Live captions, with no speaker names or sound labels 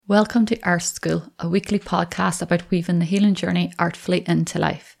Welcome to Art School, a weekly podcast about weaving the healing journey artfully into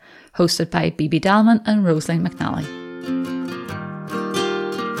life, hosted by Bibi Dalman and Rosaleen McNally.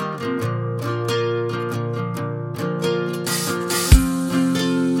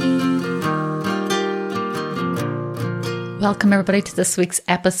 Welcome everybody to this week's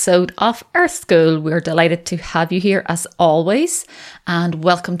episode of Art School. We're delighted to have you here as always, and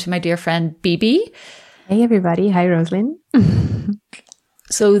welcome to my dear friend Bibi. Hey everybody, hi Rosaleen.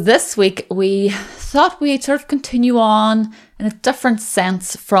 So this week we thought we'd sort of continue on in a different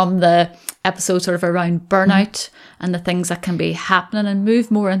sense from the episode sort of around burnout and the things that can be happening, and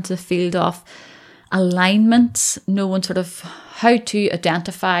move more into the field of alignment, knowing sort of how to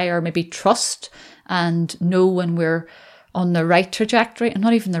identify or maybe trust and know when we're on the right trajectory, and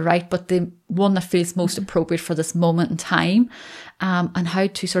not even the right, but the one that feels most appropriate for this moment in time, and how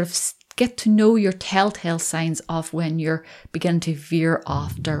to sort of get to know your telltale signs of when you're beginning to veer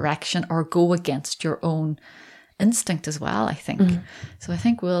off direction or go against your own instinct as well, I think. So I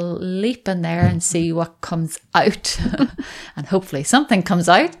think we'll leap in there and see what comes out and hopefully something comes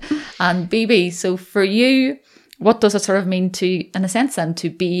out. And Bibi, so for you, what does it sort of mean to, in a sense then, to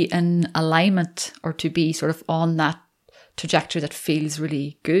be in alignment or to be sort of on that trajectory that feels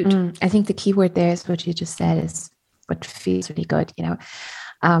really good? I think the key word there is what you just said, is what feels really good, you know.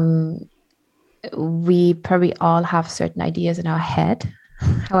 We probably all have certain ideas in our head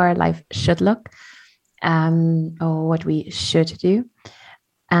how our life should look, or what we should do.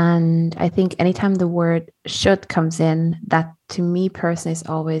 And I think anytime the word should comes in, that to me personally is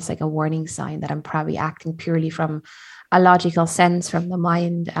always like a warning sign that I'm probably acting purely from a logical sense from the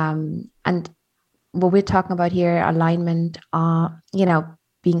mind. And what we're talking about here, alignment,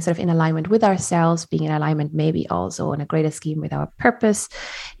 being sort of in alignment with ourselves, being in alignment maybe also in a greater scheme with our purpose.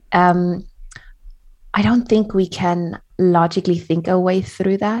 I don't think we can logically think our way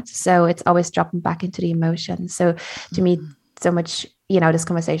through that. So it's always dropping back into the emotion. So to me, so much, this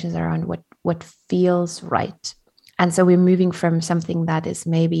conversation is around what feels right. And so we're moving from something that is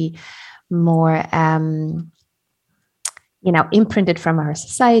maybe more, imprinted from our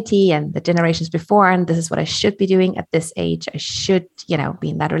society and the generations before, and this is what I should be doing at this age. I should, be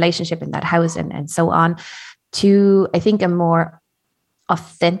in that relationship, in that house, and so on, to, I think, a more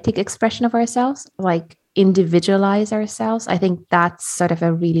authentic expression of ourselves, like individualize ourselves. I think that's sort of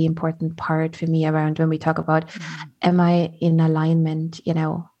a really important part for me around when we talk about, am I in alignment, in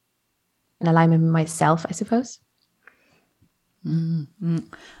alignment with myself, I suppose. Mm-hmm.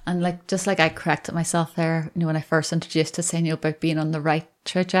 And just like I corrected myself there, when I first introduced to saying about being on the right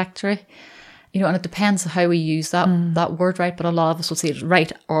trajectory, and it depends how we use that word, right? But a lot of us will say it's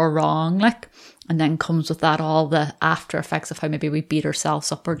right or wrong, and then comes with that all the after effects of how maybe we beat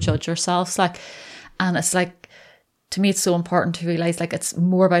ourselves up or judge ourselves, and it's to me it's so important to realize it's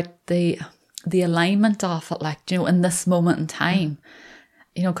more about the alignment of it, in this moment in time,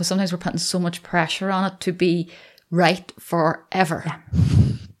 because sometimes we're putting so much pressure on it to be right forever. Yeah.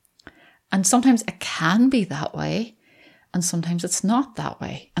 And sometimes it can be that way, and sometimes it's not that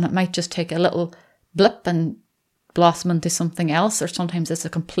way. And it might just take a little blip and blossom into something else, or sometimes it's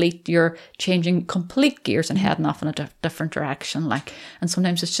you're changing complete gears and heading off in a different direction. And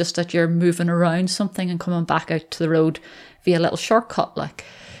sometimes it's just that you're moving around something and coming back out to the road via a little shortcut.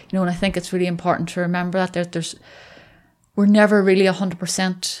 And I think it's really important to remember that we're never really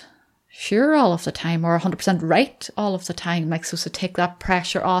 100% sure all of the time, or 100% right all of the time, so to take that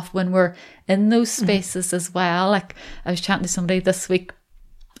pressure off when we're in those spaces as well. I was chatting to somebody this week,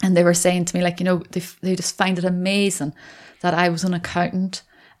 and they were saying to me, they just find it amazing that I was an accountant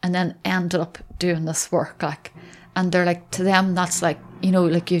and then ended up doing this work, and they're to them that's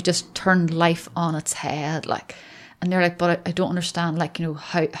you just turned life on its head, and they're but I don't understand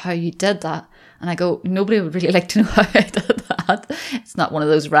how you did that. And I go, nobody would really like to know how I did that. It's not one of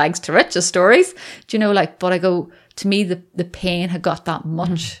those rags to riches stories, but I go, to me, the pain had got that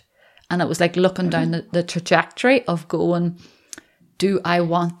much. And it was looking down the trajectory of going, do I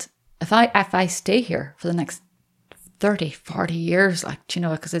want, if I stay here for the next 30, 40 years,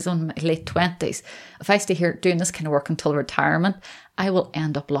 because I was in my late 20s, if I stay here doing this kind of work until retirement, I will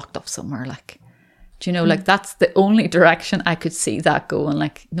end up locked up somewhere, that's the only direction I could see that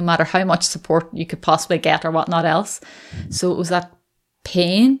going, no matter how much support you could possibly get or whatnot else. So it was that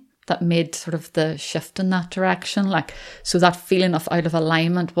pain that made sort of the shift in that direction. So that feeling of out of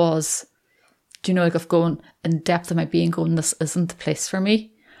alignment was, of going in depth of my being, going, this isn't the place for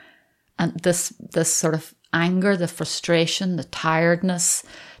me. And this sort of anger, the frustration, the tiredness,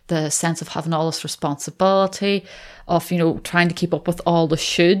 the sense of having all this responsibility, of, you know, trying to keep up with all the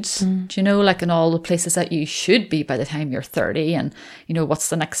shoulds, do you know, like in all the places that you should be by the time you're 30, and, you know, what's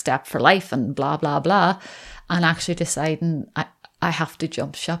the next step for life and blah, blah, blah. And actually deciding I have to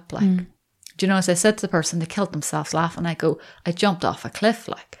jump ship. Like, do you know, as I said to the person, they killed themselves laughing. I go, I jumped off a cliff.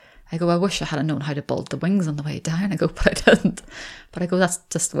 Like, I go, I wish I had known how to build the wings on the way down. I go, but I didn't. But I go, that's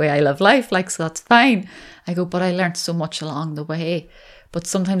just the way I live life. Like, so that's fine. I go, but I learned so much along the way. But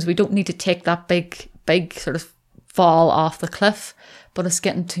sometimes we don't need to take that big sort of fall off the cliff. But it's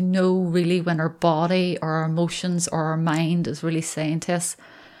getting to know really when our body or our emotions or our mind is really saying to us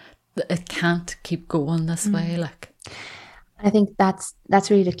that it can't keep going this way. Like, I think that's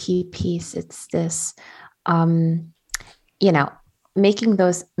really the key piece. It's this, you know, making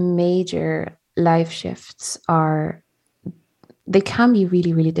those major life shifts they can be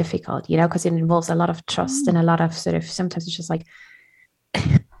really, really difficult, you know, because it involves a lot of trust and a lot of sort of, sometimes it's just like,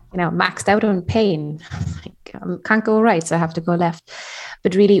 you know, maxed out on pain. Like, can't go right, so I have to go left.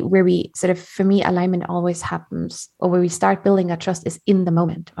 But really, where we sort of, for me, alignment always happens, or where we start building that trust is in the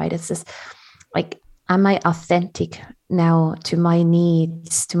moment, right? It's just like, am I authentic now to my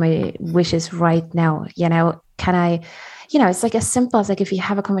needs, to my wishes right now? You know, can I, you know, it's like as simple as like if you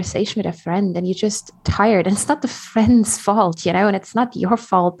have a conversation with a friend and you're just tired, and it's not the friend's fault, you know, and it's not your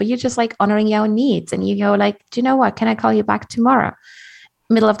fault, but you're just like honoring your needs, and you go like, do you know what? Can I call you back tomorrow?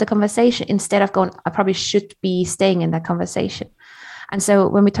 Middle of the conversation, instead of going, I probably should be staying in that conversation. And so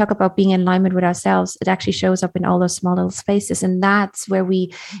when we talk about being in alignment with ourselves, it actually shows up in all those small little spaces. And that's where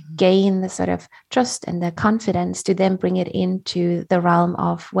we gain the sort of trust and the confidence to then bring it into the realm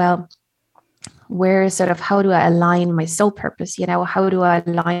of, well, where sort of, how do I align my soul purpose? You know, how do I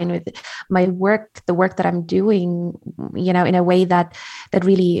align with my work, the work that I'm doing, you know, in a way that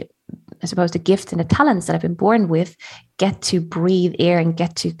really, I suppose, the gifts and the talents that I've been born with get to breathe air and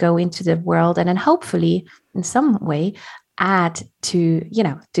get to go into the world, and then hopefully in some way add to, you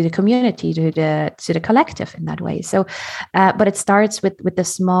know, to the community, to the collective in that way. So, but it starts with the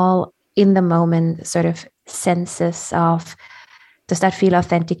small, in the moment sort of senses of, does that feel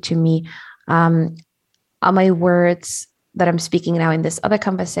authentic to me? Are my words that I'm speaking now in this other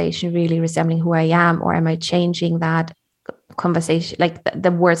conversation really resembling who I am, or am I changing that conversation, like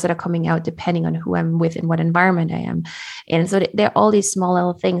the words that are coming out depending on who I'm with and what environment I am in? So there are all these small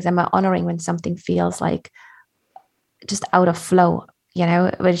little things. Am I honoring when something feels like just out of flow, you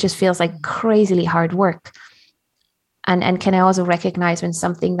know, when it just feels like crazily hard work? And can I also recognize when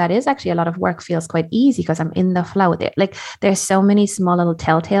something that is actually a lot of work feels quite easy because I'm in the flow there? Like, there's so many small little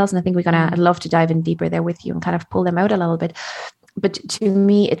telltales, and I think I'd love to dive in deeper there with you and kind of pull them out a little bit. But to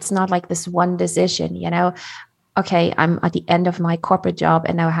me, it's not like this one decision, you know, okay, I'm at the end of my corporate job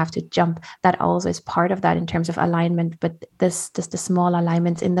and now I have to jump. That also is part of that in terms of alignment, but this the small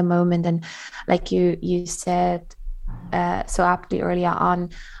alignments in the moment. And like you said so aptly earlier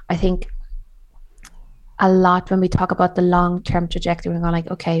on, I think a lot when we talk about the long-term trajectory, we're going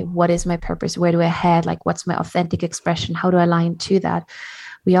like, okay, what is my purpose? Where do I head? Like, what's my authentic expression? How do I align to that?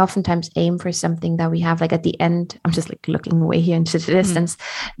 We oftentimes aim for something that we have, like at the end, I'm just like looking way here into the distance,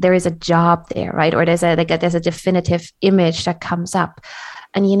 there is a job there, right? Or there's a definitive image that comes up.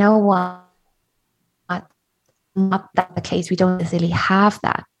 And you know what? Not that the case. We don't necessarily have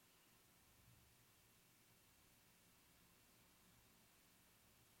that.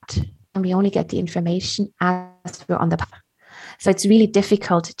 And we only get the information as we're on the path. So it's really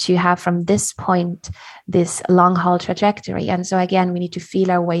difficult to have from this point, this long haul trajectory. And so again, we need to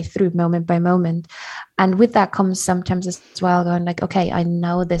feel our way through moment by moment. And with that comes sometimes as well going like, okay, I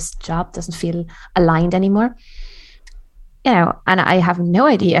know this job doesn't feel aligned anymore. You know, and I have no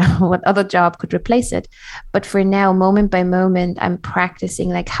idea what other job could replace it. But for now, moment by moment, I'm practicing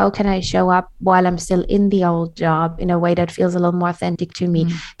like, how can I show up while I'm still in the old job in a way that feels a little more authentic to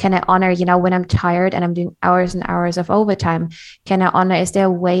me? Can I honor, you know, when I'm tired and I'm doing hours and hours of overtime, can I honor, is there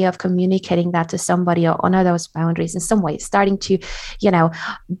a way of communicating that to somebody or honor those boundaries in some way? Starting to, you know,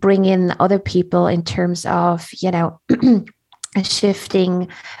 bring in other people in terms of, you know, shifting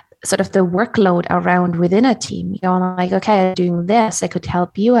sort of the workload around within a team. You know, I'm like, okay, I'm doing this, I could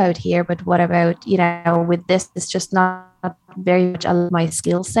help you out here, but what about, you know, with this, it's just not very much my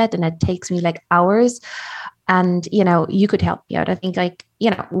skill set and it takes me like hours. And, you know, you could help me out. I think like, you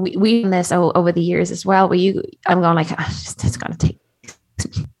know, we've done this over the years as well, where I'm going like, it's going to take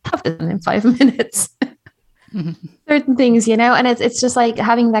half in 5 minutes. Certain things, you know, and it's just like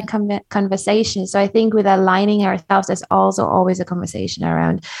having that conversation. So I think with aligning ourselves, there's also always a conversation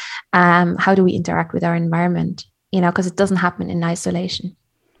around how do we interact with our environment, you know, because it doesn't happen in isolation.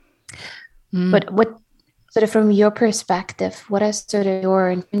 But sort of from your perspective, what are sort of your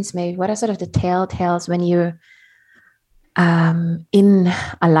influence, maybe what are sort of the telltales when you're in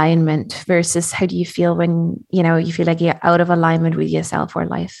alignment versus how do you feel when, you know, you feel like you're out of alignment with yourself or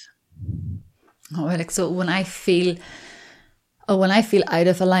life? Oh, like, so when I feel out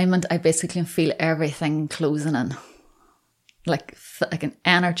of alignment, I basically feel everything closing in. Like I can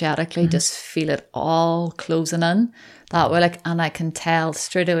energetically just feel it all closing in that way. Like, and I can tell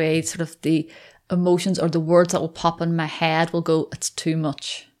straight away sort of the emotions or the words that will pop in my head will go, it's too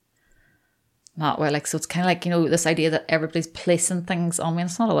much. That way, like, so it's kind of like, you know, this idea that everybody's placing things on me. And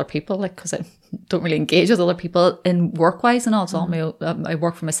it's not other people, like, because I don't really engage with other people in work-wise and all. It's all me. I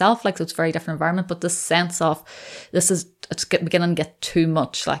work for myself, like, so it's a very different environment. But this sense of it's beginning to get too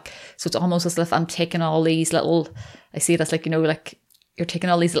much, like, so it's almost as if I'm taking all these little, I see it as like, you know, like you're taking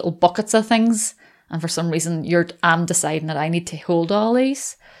all these little buckets of things, and for some reason I'm deciding that I need to hold all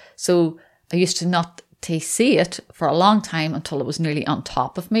these. So I used to not to see it for a long time until it was nearly on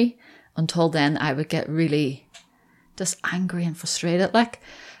top of me. Until then, I would get really just angry and frustrated, like.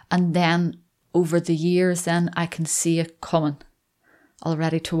 And then over the years, then I can see it coming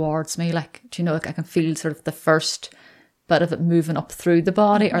already towards me. Like, do you know, like I can feel sort of the first bit of it moving up through the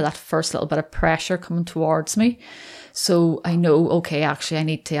body, or that first little bit of pressure coming towards me. So I know, okay, actually, I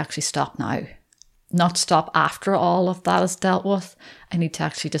need to actually stop now. Not stop after all of that is dealt with. I need to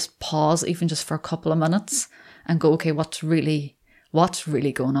actually just pause, even just for a couple of minutes, and go, okay, what's really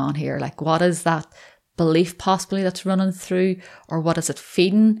going on here? Like, what is that belief possibly that's running through, or what is it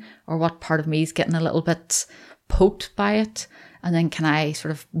feeding, or what part of me is getting a little bit poked by it? And then can I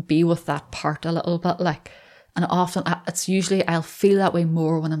sort of be with that part a little bit, like, and often it's usually I'll feel that way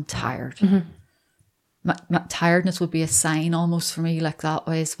more when I'm tired. My tiredness would be a sign almost for me, like that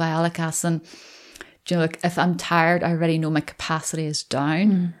way as well. Like, as in, you know, like if I'm tired, I already know my capacity is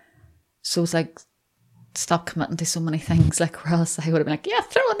down. So it's like, stop committing to so many things, like, where else I would have been like, yeah,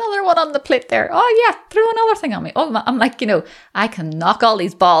 throw another one on the plate there. Oh yeah, throw another thing on me. Oh, I'm like, you know, I can knock all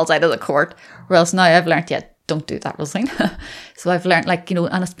these balls out of the court. Or else now I've learned, yeah, don't do that, Rosine. So I've learned, like, you know,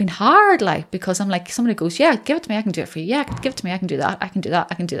 and it's been hard, like, because I'm like, somebody goes, yeah, give it to me, I can do it for you. Yeah, give it to me, I can do that. I can do that.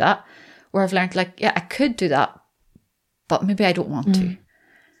 I can do that. Where I've learned, like, yeah, I could do that, but maybe I don't want to.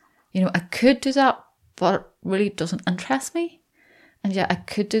 You know, I could do that, but it really doesn't interest me. And yeah, I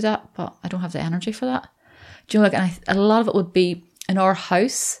could do that, but I don't have the energy for that. Do you know, like, and a lot of it would be in our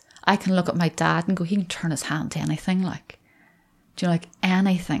house. I can look at my dad and go, he can turn his hand to anything, like, do you know, like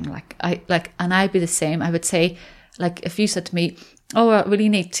anything, and I'd be the same. I would say, like, if you said to me, oh, I really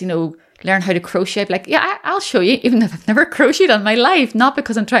need to, you know, learn how to crochet, I'd be like, yeah, I'll show you, even if I've never crocheted in my life, not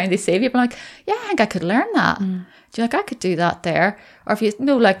because I'm trying to save you, but I'm like, yeah, I think I could learn that. Do you know, like, I could do that there. Or if you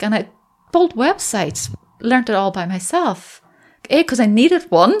know, like, and I built websites, learned it all by myself. Because I needed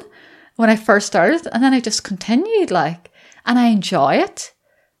one when I first started, and then I just continued, like, and I enjoy it.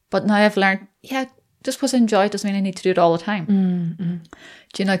 But now I've learned, yeah, just because I enjoy it doesn't mean I need to do it all the time.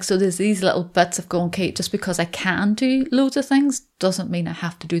 Do you know, like, so there's these little bits of going, okay, just because I can do loads of things doesn't mean I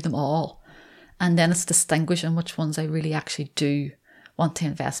have to do them all. And then it's distinguishing which ones I really actually do want to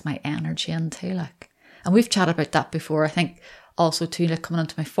invest my energy into, like. And we've chatted about that before. I think also too, like, coming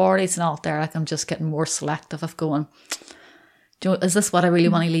into my 40s and all there, like, I'm just getting more selective of going, do you know, is this what I really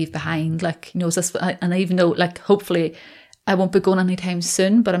want to leave behind? Like, you know, is this, and I even know, like, hopefully I won't be going anytime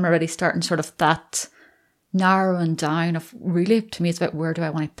soon, but I'm already starting sort of that narrowing down of, really, to me, it's about where do I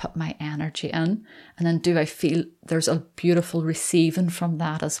want to put my energy in? And then do I feel there's a beautiful receiving from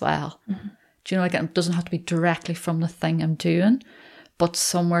that as well? Do you know, like, it doesn't have to be directly from the thing I'm doing, but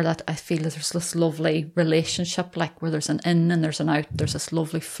somewhere that I feel that there's this lovely relationship, like, where there's an in and there's an out, there's this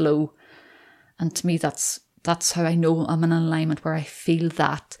lovely flow. And to me, that's how I know I'm in alignment, where I feel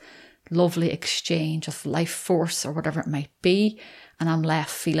that lovely exchange of life force or whatever it might be. And I'm left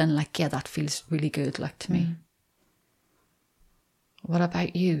feeling like, yeah, that feels really good, like, to me. What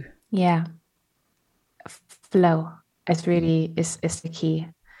about you? Yeah. Flow is really is the key.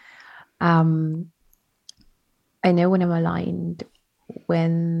 I know when I'm aligned,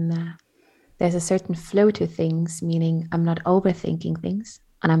 when there's a certain flow to things, meaning I'm not overthinking things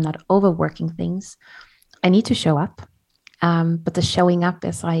and I'm not overworking things. I need to show up. But the showing up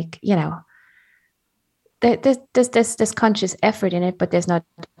is like, you know, there's conscious effort in it, but there's not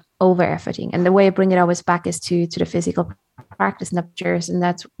over efforting. And the way I bring it always back is to the physical practice nuptures. And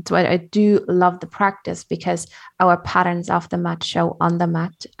that's why I do love the practice, because our patterns of the mat show on the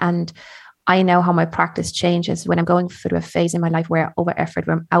mat. And I know how my practice changes when I'm going through a phase in my life where I over effort,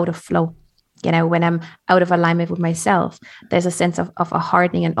 where I'm out of flow. You know, when I'm out of alignment with myself, there's a sense of a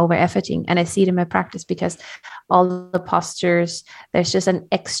hardening and over efforting. And I see it in my practice because all the postures, there's just an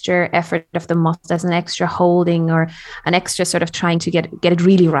extra effort of the muscle, there's an extra holding or an extra sort of trying to get it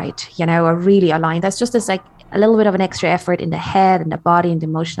really right, you know, or really aligned. That's just this like a little bit of an extra effort in the head and the body and the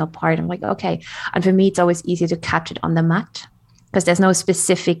emotional part. I'm like, okay. And for me, it's always easier to catch it on the mat because there's no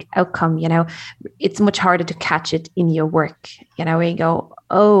specific outcome, you know. It's much harder to catch it in your work, you know, where you go,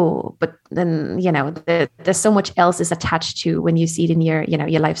 oh, but then, you know, there's so much else is attached to when you see it in your, you know,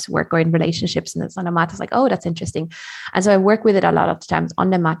 your life's work or in relationships, and it's on a mat. It's like, oh, that's interesting. And so I work with it a lot of times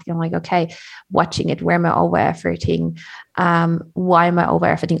on the mat. I'm like, okay, watching it, where am I over efforting? Why am I over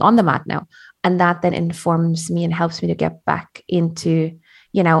efforting on the mat now? And that then informs me and helps me to get back into,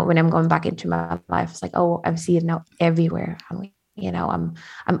 you know, when I'm going back into my life, it's like, oh, I see it now everywhere. You know,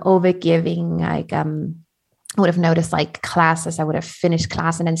 I'm over giving. Like I would have noticed like classes, I would have finished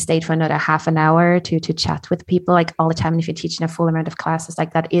class and then stayed for another half an hour to chat with people like all the time. And if you're teaching a full amount of classes,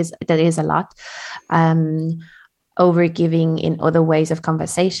 like that is a lot. Over giving in other ways of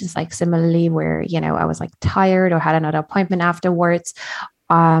conversations, like similarly where, you know, I was like tired or had another appointment afterwards,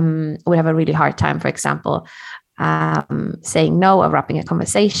 would have a really hard time, for example, saying no or wrapping a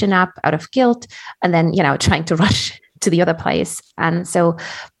conversation up out of guilt, and then, you know, trying to rush to the other place. And so,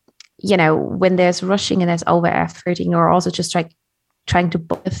 you know, when there's rushing and there's over efforting or also just trying to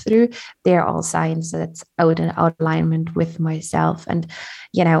pull through, they're all signs that it's out of alignment with myself. And,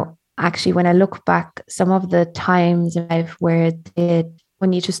 you know, actually, when I look back, some of the times in life where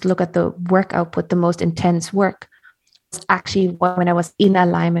when you just look at the work output, the most intense work, it's actually when I was in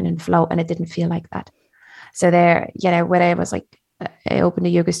alignment and flow, and it didn't feel like that. So there, you know, when I was like, I opened a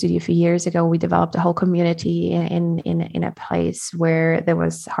yoga studio a few years ago. We developed a whole community in a place where there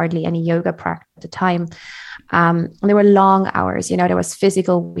was hardly any yoga practice at the time. And there were long hours, you know, there was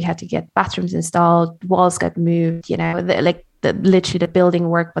physical, we had to get bathrooms installed, walls got moved, you know, literally the building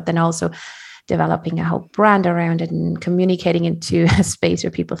work, but then also developing a whole brand around it and communicating into a space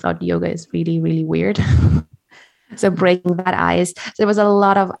where people thought yoga is really, really weird. So breaking that ice. So there was a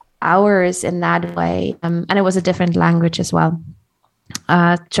lot of hours in that way. And it was a different language as well.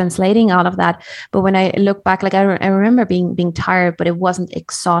 Translating all of that. But when I look back, like I remember being tired, but it wasn't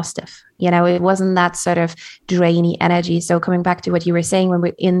exhaustive. You know, it wasn't that sort of drainy energy. So coming back to what you were saying, when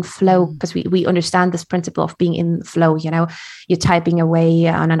we're in flow, because we understand this principle of being in flow, you know, you're typing away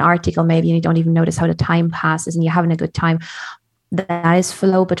on an article maybe and you don't even notice how the time passes and you're having a good time. That is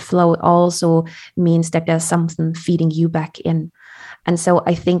flow, but flow also means that there's something feeding you back in. And so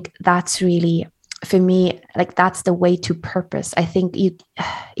I think that's really, for me, like that's the way to purpose. I think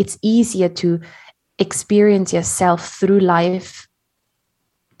it's easier to experience yourself through life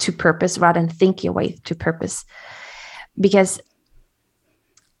to purpose rather than think your way to purpose, because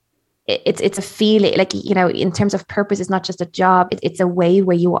it's a feeling, like, you know, in terms of purpose, it's not just a job. It's a way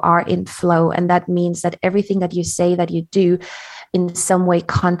where you are in flow. And that means that everything that you say, that you do in some way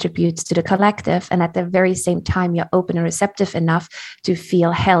contributes to the collective. And at the very same time, you're open and receptive enough to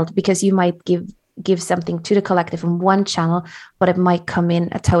feel held, because you might give something to the collective in one channel, but it might come in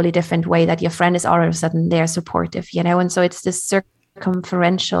a totally different way that your friend is all of a sudden they're supportive, you know? And so it's this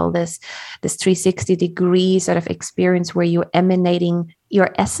circumferential, this 360 degree sort of experience where you're emanating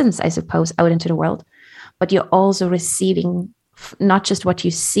your essence, I suppose, out into the world, but you're also receiving not just what you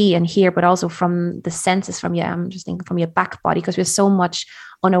see and hear, but also from the senses, from your, I'm just thinking from your back body, because we're so much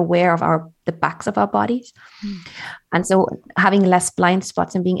unaware of the backs of our bodies. And so having less blind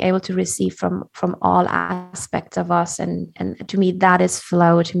spots and being able to receive from all aspects of us. And to me, that is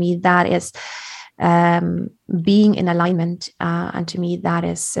flow. To me, that is being in alignment. And to me, that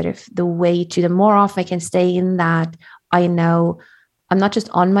is sort of the way to, the more often I can stay in that, I know I'm not just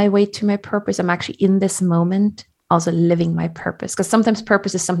on my way to my purpose. I'm actually in this moment also living my purpose. Because sometimes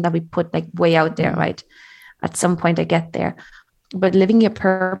purpose is something that we put like way out there, right? At some point I get there. But living your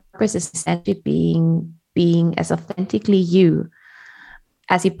purpose is essentially being as authentically you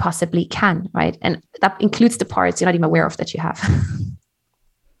as you possibly can, right? And that includes the parts you're not even aware of that you have.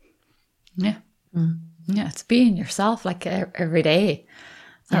 Yeah. Yeah, it's being yourself like every day.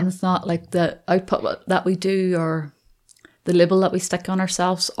 And it's not like the output that we do or the label that we stick on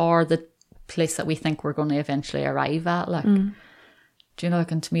ourselves or the place that we think we're going to eventually arrive at. Like, do you know,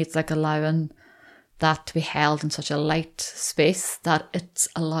 like, and to me, it's like allowing that to be held in such a light space that it's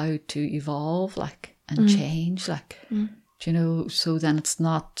allowed to evolve, like, and change, like, do you know, so then it's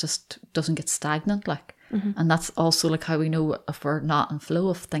not just, doesn't get stagnant, like, and that's also like how we know if we're not in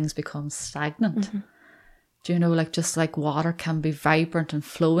flow, if things become stagnant. Do you know, like just like water can be vibrant and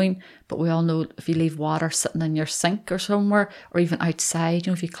flowing, but we all know if you leave water sitting in your sink or somewhere, or even outside,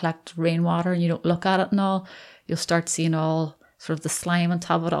 you know, if you collect rainwater and you don't look at it and all, you'll start seeing all sort of the slime on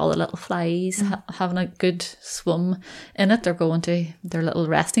top of it, all the little flies having a good swim in it. They're going to their little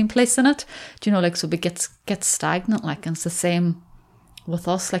resting place in it. Do you know, like, so it gets stagnant, like, and it's the same with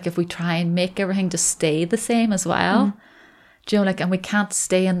us. Like if we try and make everything just stay the same as well, do you know, like, and we can't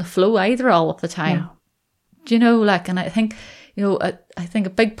stay in the flow either all of the time. No. Do you know, like, and I think, you know, I think a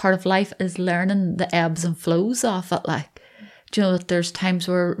big part of life is learning the ebbs and flows of it. Like, do you know that there's times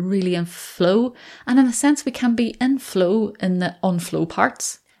we're really in flow, and in a sense we can be in flow in the unflow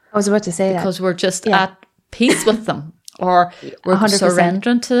parts. I was about to say because we're just at peace with them, or we're 100%.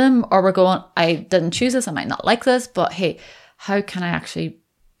 Surrendering to them, or we're going, I didn't choose this, I might not like this, but hey, how can I actually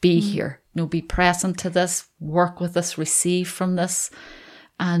be here? You know, be present to this, work with this, receive from this,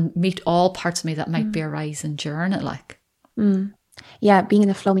 and meet all parts of me that might be arising during it, like. Yeah, being in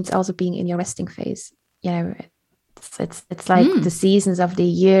the flow means also being in your resting phase. You know, it's like the seasons of the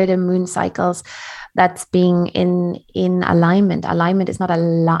year, the moon cycles. That's being in alignment. Alignment is not a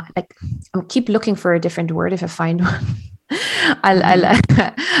lot. Like, I keep looking for a different word. If I find one,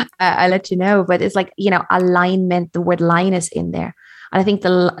 I'll let you know. But it's like, you know, alignment. The word line is in there. And I think the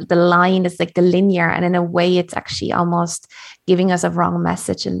line is like the linear, and in a way it's actually almost giving us a wrong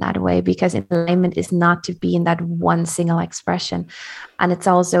message in that way, because alignment is not to be in that one single expression. And it's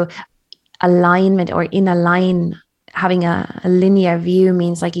also alignment, or in a line, having a linear view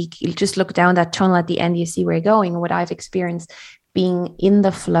means like you just look down that tunnel at the end, you see where you're going. What I've experienced being in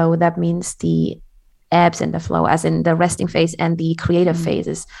the flow, that means the ebbs in the flow, as in the resting phase and the creative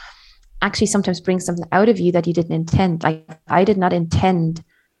phases, actually sometimes brings something out of you that you didn't intend. Like, I did not intend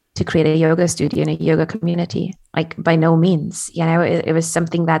to create a yoga studio and a yoga community, like, by no means. You know, it was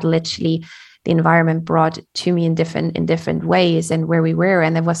something that literally the environment brought to me in different ways, and where we were.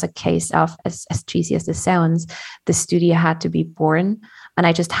 And there was a case of, as cheesy as this sounds, the studio had to be born, and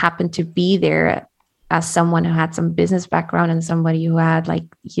I just happened to be there as someone who had some business background and somebody who had like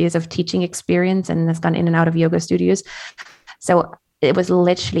years of teaching experience and has gone in and out of yoga studios. So it was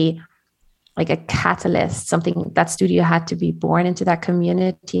literally like a catalyst, something that studio had to be born into that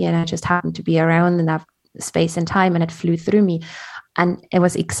community. And I just happened to be around in that space and time, and it flew through me. And it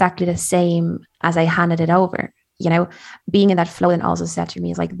was exactly the same as I handed it over. You know, being in that flow and also said to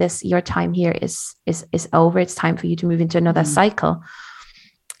me, is like, this, your time here is over. It's time for you to move into another cycle.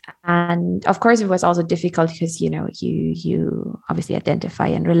 And of course, it was also difficult because, you know, you obviously identify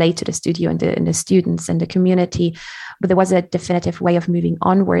and relate to the studio and the students and the community, but there was a definitive way of moving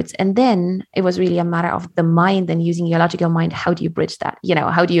onwards. And then it was really a matter of the mind and using your logical mind. How do you bridge that? You know,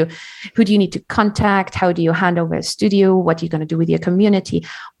 who do you need to contact? How do you hand over a studio? What are you going to do with your community?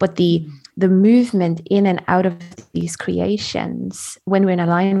 But the movement in and out of these creations, when we're in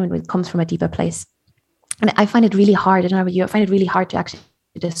alignment, it comes from a deeper place. And I find it really hard. I don't know about you. I find it really hard to actually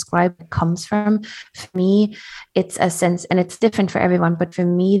describe where it comes from. For me, it's a sense, and it's different for everyone, but for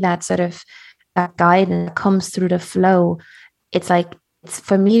me, that sort of that guidance comes through the flow. It's like,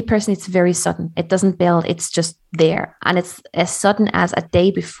 for me personally, it's very sudden. It doesn't build, it's just there. And it's as sudden as a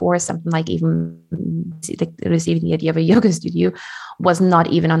day before, something like even receiving the idea of a yoga studio was not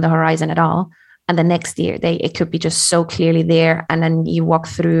even on the horizon at all. And the next year, it could be just so clearly there. And then you walk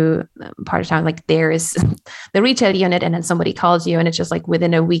through part of town, like there is the retail unit, and then somebody calls you, and it's just like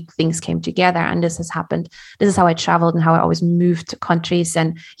within a week, things came together. And this has happened. This is how I traveled and how I always moved to countries.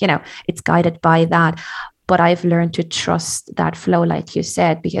 And, you know, it's guided by that. But I've learned to trust that flow, like you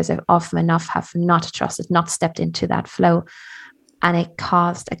said, because I've often enough have not trusted, not stepped into that flow. And it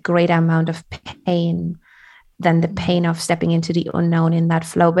caused a great amount of pain than the pain of stepping into the unknown in that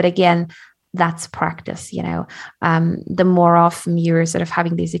flow. But again, that's practice, you know. The more often you're sort of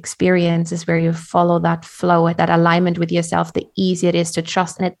having these experiences where you follow that flow, that alignment with yourself, the easier it is to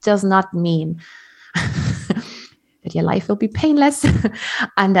trust. And it does not mean that your life will be painless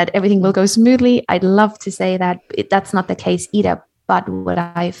and that everything will go smoothly. I'd love to say that that's not the case either. But what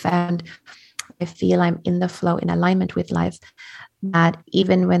I found, I feel I'm in the flow, in alignment with life, that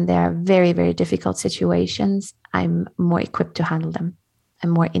even when there are very, very difficult situations, I'm more equipped to handle them. I'm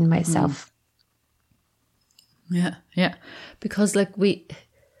more in myself. Yeah. Because like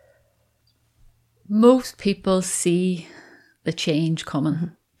most people see the change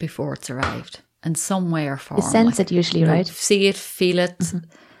coming before it's arrived in some way or form. You sense it usually, right? See it, feel it,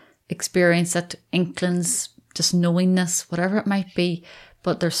 experience it, inklings, just knowingness, whatever it might be.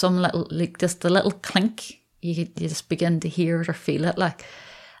 But there's some little, like just the little clink, you just begin to hear it or feel it, like,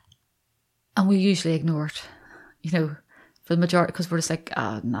 and we usually ignore it, you know. for the majority, because we're just like,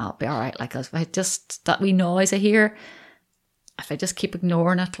 oh, no, I'll be all right. Like, if I just, that wee noise I hear, if I just keep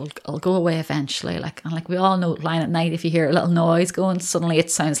ignoring it, it'll go away eventually. Like, and like we all know, lying at night, if you hear a little noise going, suddenly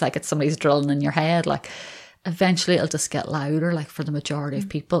it sounds like it's somebody's drilling in your head. Like, eventually it'll just get louder, like for the majority of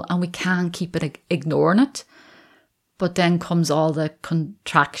people, and we can keep it ignoring it. But then comes all the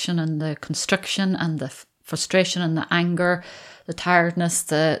contraction and the constriction and the frustration and the anger, the tiredness,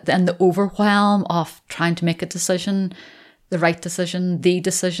 then the overwhelm of trying to make a decision, the right decision, the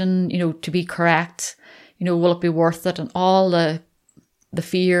decision, to be correct. Will it be worth it? And all the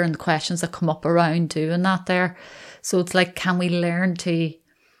fear and the questions that come up around doing that there. So it's like, can we learn to,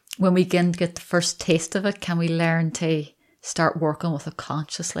 when we begin to get the first taste of it, can we learn to start working with it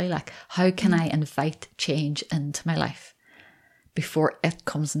consciously? Like, how can I invite change into my life before it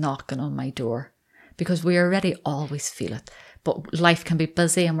comes knocking on my door? Because we already always feel it. But life can be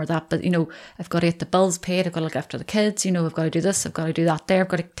busy, and we're that, but I've got to get the bills paid, I've got to look after the kids, I've got to do this, I've got to do that there, I've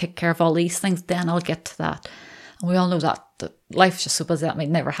got to take care of all these things, then I'll get to that. And we all know that life's just so busy that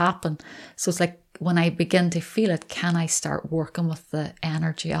might never happen. So it's like, when I begin to feel it, can I start working with the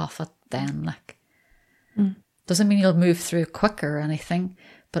energy of it then? Like, doesn't mean you'll move through it quicker or anything,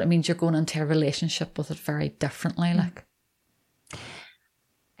 but it means you're going into a relationship with it very differently. Like,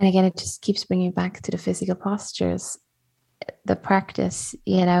 and again, it just keeps bringing back to the physical postures, the practice,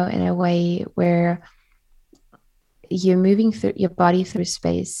 in a way where you're moving through your body through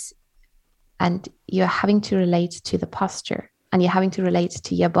space, and you're having to relate to the posture, and you're having to relate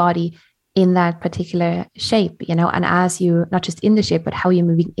to your body in that particular shape, and as you, not just in the shape, but how you're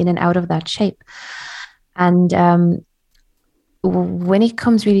moving in and out of that shape. And when it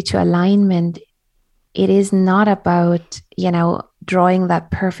comes really to alignment, it is not about, drawing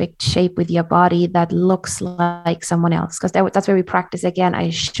that perfect shape with your body that looks like someone else, because that's where we practice again. I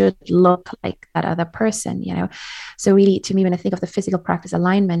should look like that other person, So really, to me, when I think of the physical practice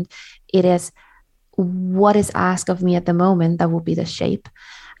alignment, it is what is asked of me at the moment that will be the shape.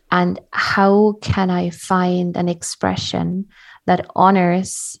 And how can I find an expression that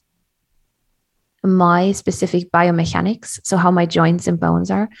honors my specific biomechanics, so how my joints and bones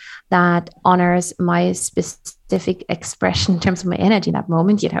are, that honors my specific expression in terms of my energy in that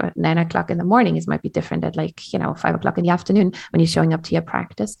moment. At 9 o'clock in the morning, it might be different at 5 o'clock in the afternoon when you're showing up to your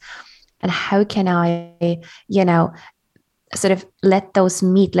practice. And how can I, sort of let those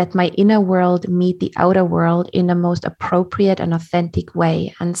meet, let my inner world meet the outer world in the most appropriate and authentic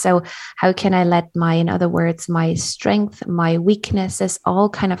way. And so how can I let in other words, my strength, my weaknesses all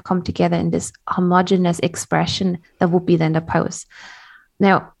kind of come together in this homogeneous expression that would be then the pose.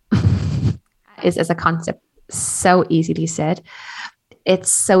 Now, is as a concept so easily said.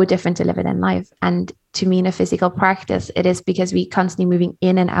 It's so different to live it in life. And to me, in a physical practice, it is because we constantly moving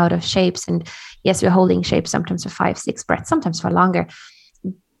in and out of shapes. And yes, we're holding shapes sometimes for 5-6 breaths, sometimes for longer.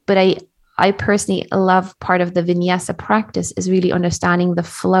 But I personally love part of the vinyasa practice is really understanding the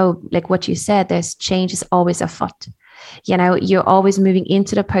flow. Like what you said, there's change is always afoot. You're always moving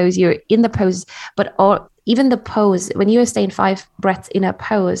into the pose, you're in the pose, but even the pose, when you're staying 5 breaths in a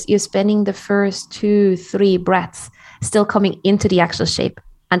pose, you're spending the first 2-3 breaths still coming into the actual shape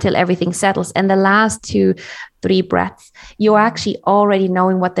until everything settles. And the last 2-3 breaths, you're actually already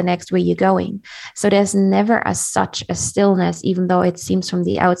knowing what the next way you're going. So there's never as such a stillness, even though it seems from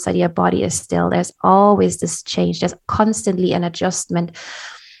the outside your body is still. There's always this change. There's constantly an adjustment.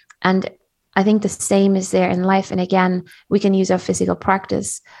 And I think the same is there in life. And again, we can use our physical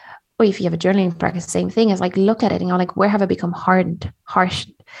practice, or if you have a journaling practice, same thing, is like, look at it and you're like, where have I become hardened, harsh?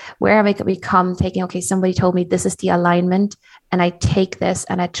 Where have I become taking, okay, somebody told me this is the alignment, and I take this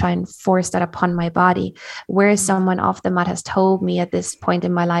and I try and force that upon my body. Where someone off the mat has told me at this point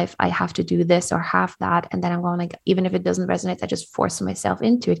in my life, I have to do this or have that. And then I'm going like, even if it doesn't resonate, I just force myself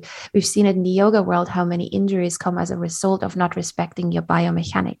into it. We've seen it in the yoga world, how many injuries come as a result of not respecting your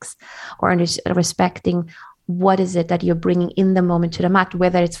biomechanics or respecting what is it that you're bringing in the moment to the mat,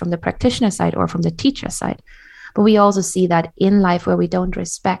 whether it's from the practitioner side or from the teacher side. But we also see that in life where we don't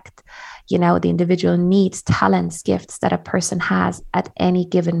respect, the individual needs, talents, gifts that a person has at any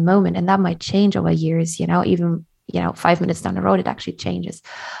given moment. And that might change over years, even, 5 minutes down the road, it actually changes.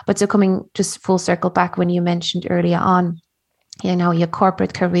 But so coming just full circle back when you mentioned earlier on, your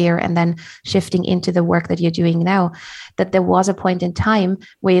corporate career and then shifting into the work that you're doing now, that there was a point in time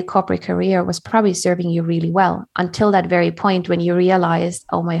where your corporate career was probably serving you really well until that very point when you realized,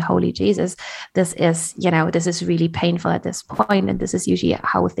 oh my holy Jesus, this is really painful at this point. And this is usually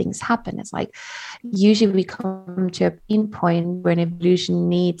how things happen. It's like, usually we come to a pain point where an evolution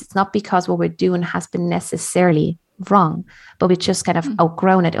needs, it's not because what we're doing has been necessarily wrong, but we just kind of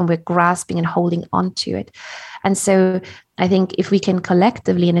outgrown it and we're grasping and holding on to it. And so I think if we can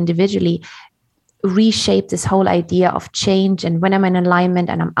collectively and individually reshape this whole idea of change, and when I'm in alignment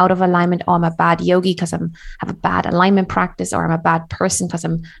and I'm out of alignment, or I'm a bad yogi because I have a bad alignment practice, or I'm a bad person because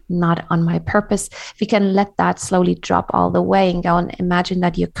I'm not on my purpose, if you can let that slowly drop all the way and go and imagine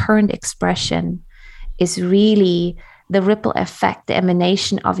that your current expression is really the ripple effect, the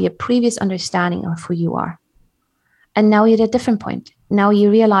emanation of your previous understanding of who you are. And now you're at a different point. Now you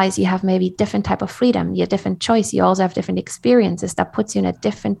realize you have maybe different type of freedom, you have different choice. You also have different experiences that puts you in a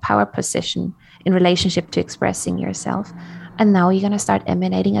different power position in relationship to expressing yourself. And now you're going to start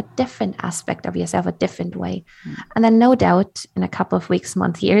emanating a different aspect of yourself, a different way. And then no doubt in a couple of weeks,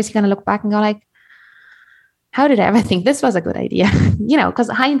 months, years, you're going to look back and go like, how did I ever think this was a good idea? Because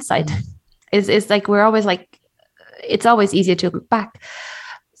hindsight is like, we're always like, it's always easier to look back.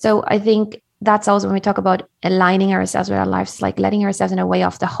 So I think that's also when we talk about aligning ourselves with our lives, like letting ourselves in a way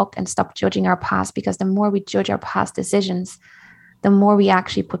off the hook and stop judging our past, because the more we judge our past decisions, the more we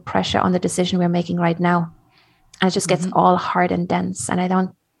actually put pressure on the decision we're making right now. And it just gets all hard and dense. And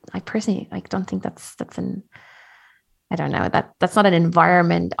I personally don't think that's that's not an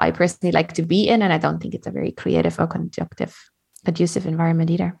environment I personally like to be in. And I don't think it's a very creative or conducive environment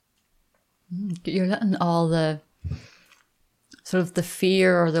either. You're letting all the sort of the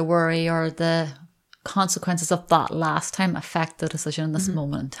fear or the worry or the consequences of that last time affect the decision in this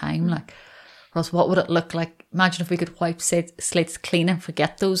moment in time. Like, or else what would it look like? Imagine if we could wipe slates clean and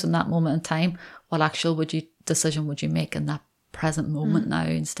forget those in that moment in time. What actual decision would you make in that present moment now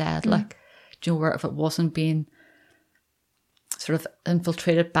instead? Like, do you know, where if it wasn't being sort of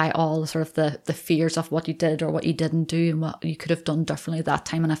infiltrated by all sort of the fears of what you did or what you didn't do and what you could have done differently at that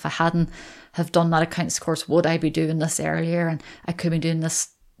time. And if I hadn't have done that accounts course, would I be doing this earlier? And I could be doing this.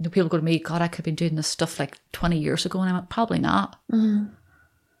 People go to me, God, I could be doing this stuff like 20 years ago. And I went, probably not.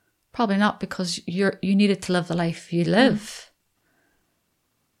 Probably not, because you needed to live the life you live.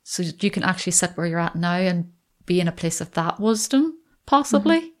 So you can actually sit where you're at now and be in a place of that wisdom,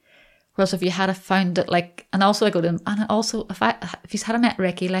 possibly. Whereas if you had found it like, and also I go to them, and also if you had met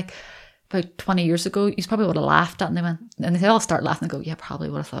Ricky like about 20 years ago, you probably would have laughed at, and they all start laughing and go, yeah, probably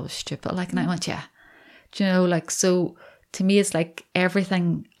would have thought I was stupid. Like, and I went, yeah, do you know, like, so to me, it's like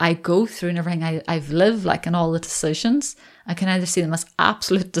everything I go through and everything I've lived, like, and all the decisions, I can either see them as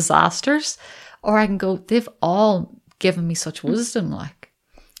absolute disasters, or I can go, they've all given me such wisdom, like.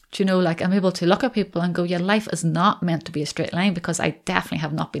 Do you know, like, I'm able to look at people and go, yeah, life is not meant to be a straight line, because I definitely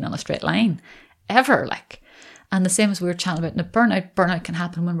have not been on a straight line ever, like. And the same as we were chatting about in the burnout can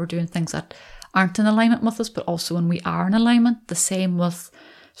happen when we're doing things that aren't in alignment with us, but also when we are in alignment. The same with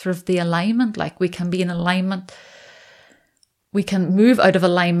sort of the alignment, like we can be in alignment. We can move out of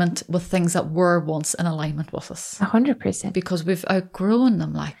alignment with things that were once in alignment with us. 100%. Because we've outgrown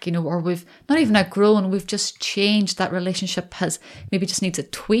them, like, you know, or we've not even outgrown, we've just changed. That relationship has maybe just needs a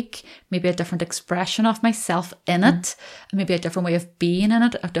tweak, maybe a different expression of myself in it, and maybe a different way of being in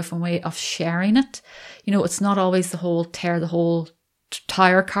it, a different way of sharing it. You know, it's not always the whole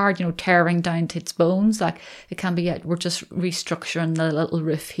tire card, you know, tearing down to its bones. Like, it can be, we're just restructuring the little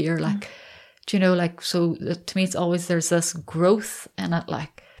roof here, like, do you know, like, so to me, it's always, there's this growth in it,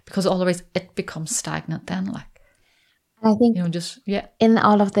 like, because otherwise it becomes stagnant then, like. I think, you know, just, yeah. In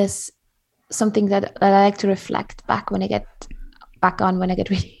all of this, something that I like to reflect back when I get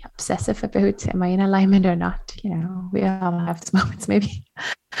really obsessive about, am I in alignment or not? You know, we all have these moments, maybe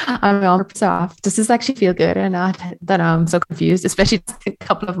I'm all off. Does this actually feel good or not? I don't know, I'm so confused, especially a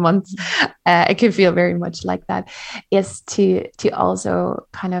couple of months. It can feel very much like that. Is to also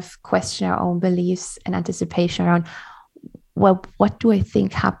kind of question our own beliefs and anticipation around, well, what do I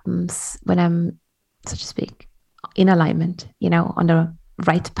think happens when I'm, so to speak, in alignment, you know, on the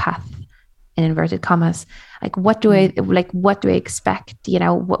right path, in inverted commas. Like, what do I expect? You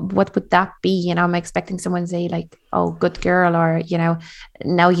know, what would that be? You know, I'm expecting someone to say like, oh, good girl, or, you know,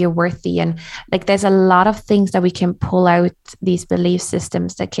 now you're worthy. And like, there's a lot of things that we can pull out, these belief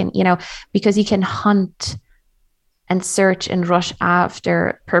systems that can, you know, because you can hunt and search and rush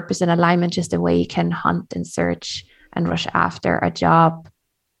after purpose and alignment just the way you can hunt and search and rush after a job.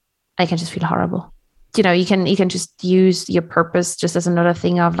 I can just feel horrible. You know, you can just use your purpose just as another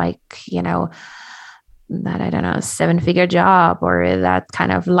thing of like, you know, that, I don't know, 7-figure job or that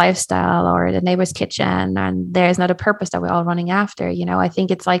kind of lifestyle or the neighbor's kitchen. And there's not a purpose that we're all running after. You know, I think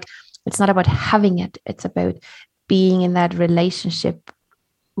it's like, it's not about having it. It's about being in that relationship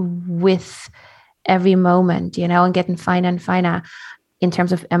with every moment, you know, and getting finer and finer in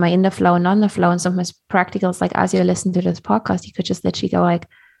terms of, am I in the flow and not in the flow? And sometimes practicals, like as you're listening to this podcast, you could just literally go like,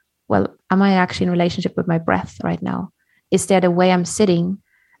 well, am I actually in relationship with my breath right now? Is there the way I'm sitting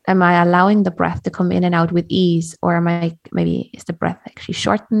Am I allowing the breath to come in and out with ease? Or is the breath actually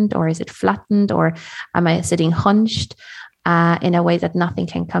shortened, or is it flattened, or am I sitting hunched in a way that nothing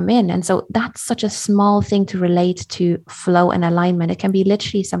can come in? And so that's such a small thing to relate to flow and alignment. It can be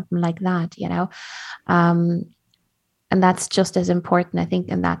literally something like that, and that's just as important, I think,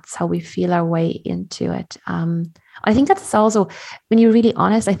 and that's how we feel our way into it. I think that's also, when you're really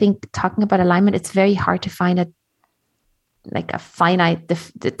honest, I think talking about alignment, it's very hard to find a finite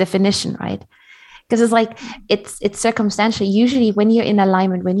definition, right? Because it's like it's circumstantial. Usually when you're in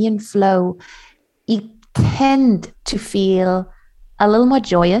alignment, when you're in flow, you tend to feel a little more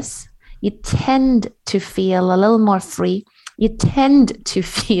joyous. You tend to feel a little more free. You tend to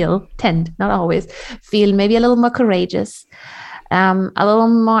feel, not always, feel maybe a little more courageous, a little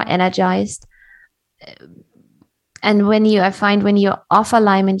more energized. And I find when you're off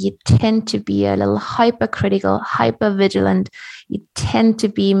alignment, you tend to be a little hypercritical, hyper vigilant. You tend to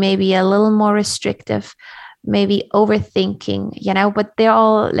be maybe a little more restrictive, maybe overthinking, but they're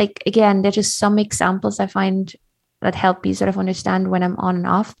all they're just some examples I find that help you sort of understand when I'm on and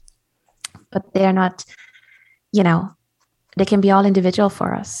off, but they're not, they can be all individual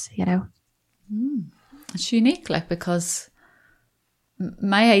for us, It's unique, because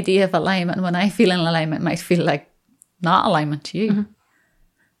my idea of alignment, when I feel in alignment, might feel like not alignment to you.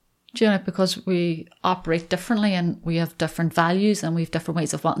 Mm-hmm. Because we operate differently and we have different values and we have different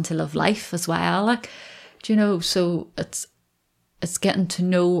ways of wanting to live life as well. So it's getting to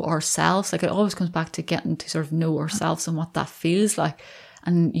know ourselves. It always comes back to getting to sort of know ourselves and what that feels like,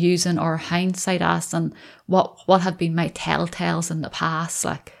 and using our hindsight as and what have been my telltales in the past.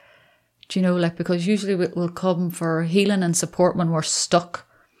 Because usually we'll come for healing and support when we're stuck.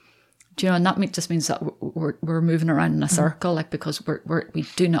 And that just means that we're moving around in a circle, because we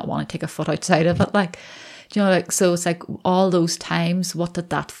do not want to take a foot outside of it. So it's like all those times, what did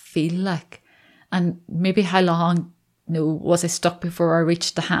that feel like? And maybe how long, was I stuck before I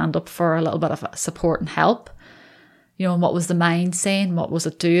reached the hand up for a little bit of support and help? And what was the mind saying? What was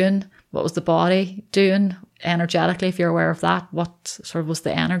it doing? What was the body doing energetically, if you're aware of that? What sort of was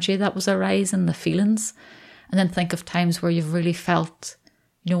the energy that was arising, the feelings? And then think of times where you've really felt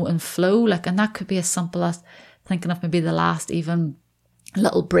in flow, and that could be as simple as thinking of maybe the last even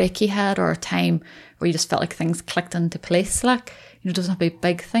little break you had, or a time where you just felt like things clicked into place. It doesn't have to be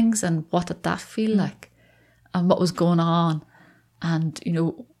big things. And what did that feel like? And what was going on? And,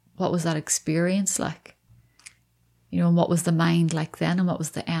 what was that experience like? And what was the mind like then? And what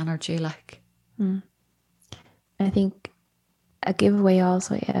was the energy like? I think a giveaway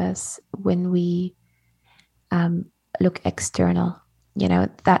also is when we look external.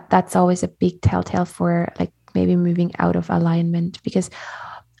 That's always a big telltale for maybe moving out of alignment, because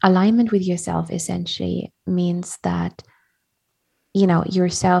alignment with yourself essentially means that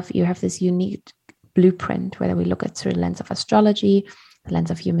yourself, you have this unique blueprint, whether we look at through the lens of astrology, the lens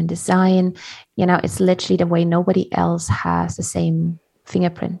of human design. It's literally the way nobody else has the same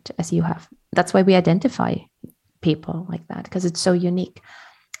fingerprint as you have. That's why we identify people like that, because it's so unique.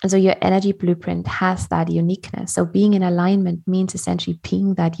 And so your energy blueprint has that uniqueness. So being in alignment means essentially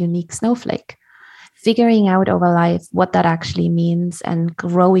being that unique snowflake, figuring out over life what that actually means, and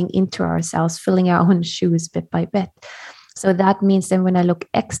growing into ourselves, filling our own shoes bit by bit. So that means then when I look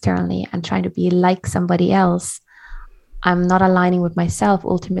externally and trying to be like somebody else, I'm not aligning with myself.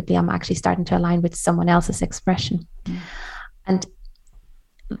 Ultimately, I'm actually starting to align with someone else's expression. And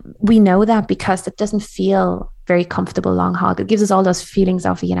we know that because it doesn't feel very comfortable long haul. It gives us all those feelings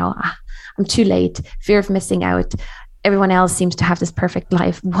of, I'm too late, fear of missing out. Everyone else seems to have this perfect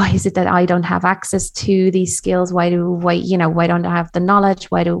life. Why is it that I don't have access to these skills? Why don't I have the knowledge?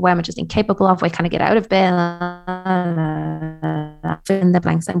 Why am I just incapable of? Why can't I get out of bed? Fill in the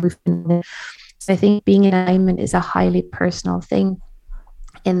blanks. So I think being in alignment is a highly personal thing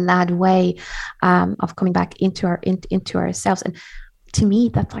in that way, of coming back into ourselves. And to me,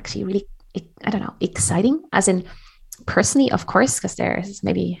 that's actually really, exciting, as in personally, of course, because there's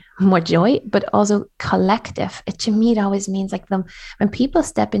maybe more joy, but also collective. To me, it always means when people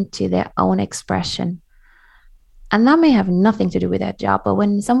step into their own expression, and that may have nothing to do with their job, but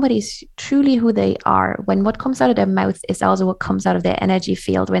when somebody's truly who they are, when what comes out of their mouth is also what comes out of their energy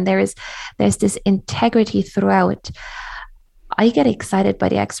field, when there's this integrity throughout, I get excited by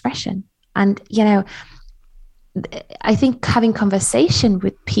the expression. And, I think having conversation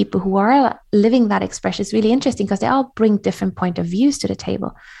with people who are living that expression is really interesting, because they all bring different point of views to the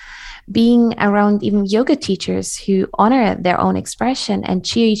table. Being around even yoga teachers who honor their own expression and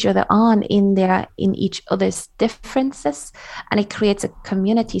cheer each other on in each other's differences, and it creates a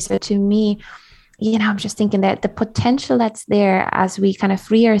community. So to me, you know, I'm just thinking that the potential that's there as we kind of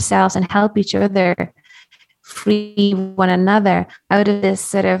free ourselves and help each other free one another out of this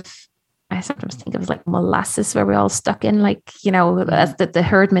sort of, I sometimes think of like molasses where we're all stuck in, like, you know, as the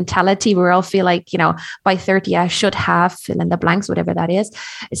herd mentality, where we all feel like, you know, by 30, I should have fill in the blanks, whatever that is.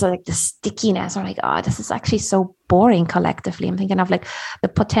 It's like the stickiness. I'm like, oh, this is actually so boring collectively. I'm thinking of like the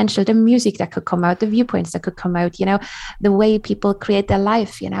potential, the music that could come out, the viewpoints that could come out, you know, the way people create their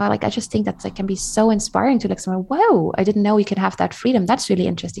life, you know, like, I just think that can be so inspiring to like someone, wow, I didn't know you could have that freedom. That's really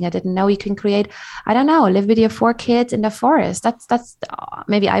interesting. I didn't know you can create, I don't know, live with your 4 kids in the forest. That's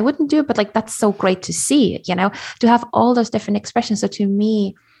maybe I wouldn't do it, but like, that's so great to see, you know, to have all those different expressions. So to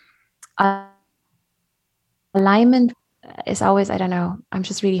me, alignment is always, I don't know, I'm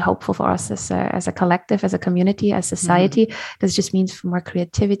just really hopeful for us as a collective, as a community, as society, because it just means more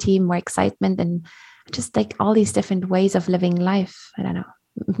creativity, more excitement, and just like all these different ways of living life. I don't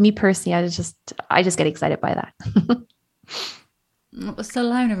know. Me personally, I just get excited by that. It's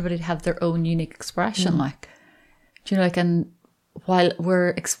allowing everybody to have their own unique expression, like, do you know, like, and while we're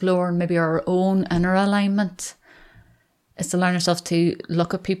exploring maybe our own inner alignment, it's allowing ourselves to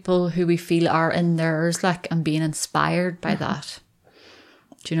look at people who we feel are in theirs, like, and being inspired by that.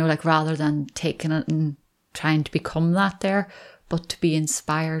 Do you know, like, rather than taking it and trying to become that there, but to be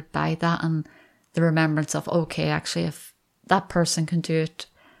inspired by that, and the remembrance of, okay, actually, if that person can do it,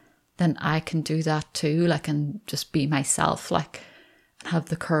 then I can do that too, like, and just be myself, like, and have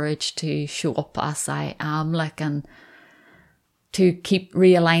the courage to show up as I am, like, and to keep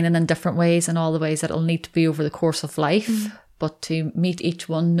realigning in different ways, and all the ways that it'll need to be over the course of life, but to meet each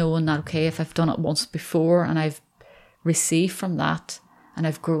one knowing that, okay, if I've done it once before and I've received from that and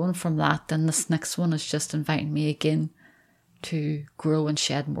I've grown from that, then this next one is just inviting me again to grow and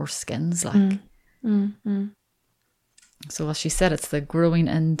shed more skins, like. So as she said, it's the growing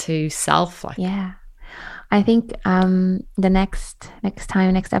into self, like. Yeah. I think the next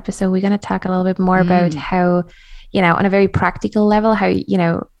episode, we're going to talk a little bit more about how, you know, on a very practical level, how, you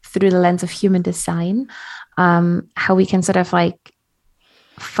know, through the lens of human design, how we can sort of like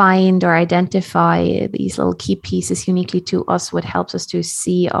find or identify these little key pieces uniquely to us, what helps us to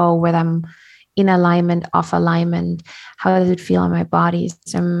see, oh, whether I'm in alignment, off alignment, how does it feel in my body?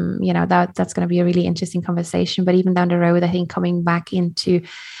 So, you know, that's going to be a really interesting conversation. But even down the road, I think coming back into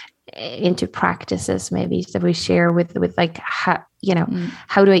practices maybe that we share with like, how, you know,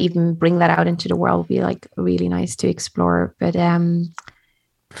 how do I even bring that out into the world, be like really nice to explore. But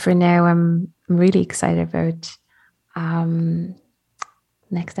for now, I'm really excited about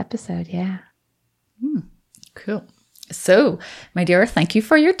next episode. Yeah. Cool. So, my dear, thank you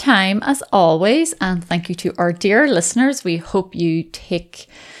for your time as always, and thank you to our dear listeners. We hope you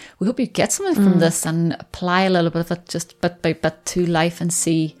get something from this and apply a little bit of it, just bit by bit, to life, and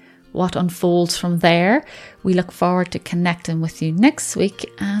see what unfolds from there. We look forward to connecting with you next week,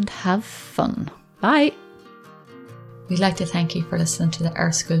 and have fun. Bye. We'd like to thank you for listening to the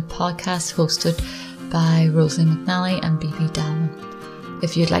Earth School podcast, hosted by Rosalie McNally and BB Dalman.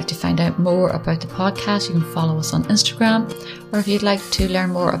 If you'd like to find out more about the podcast, you can follow us on Instagram, or if you'd like to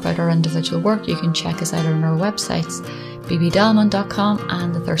learn more about our individual work, you can check us out on our websites, bbdalman.com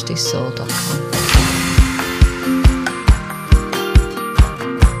and thethirstysoul.com.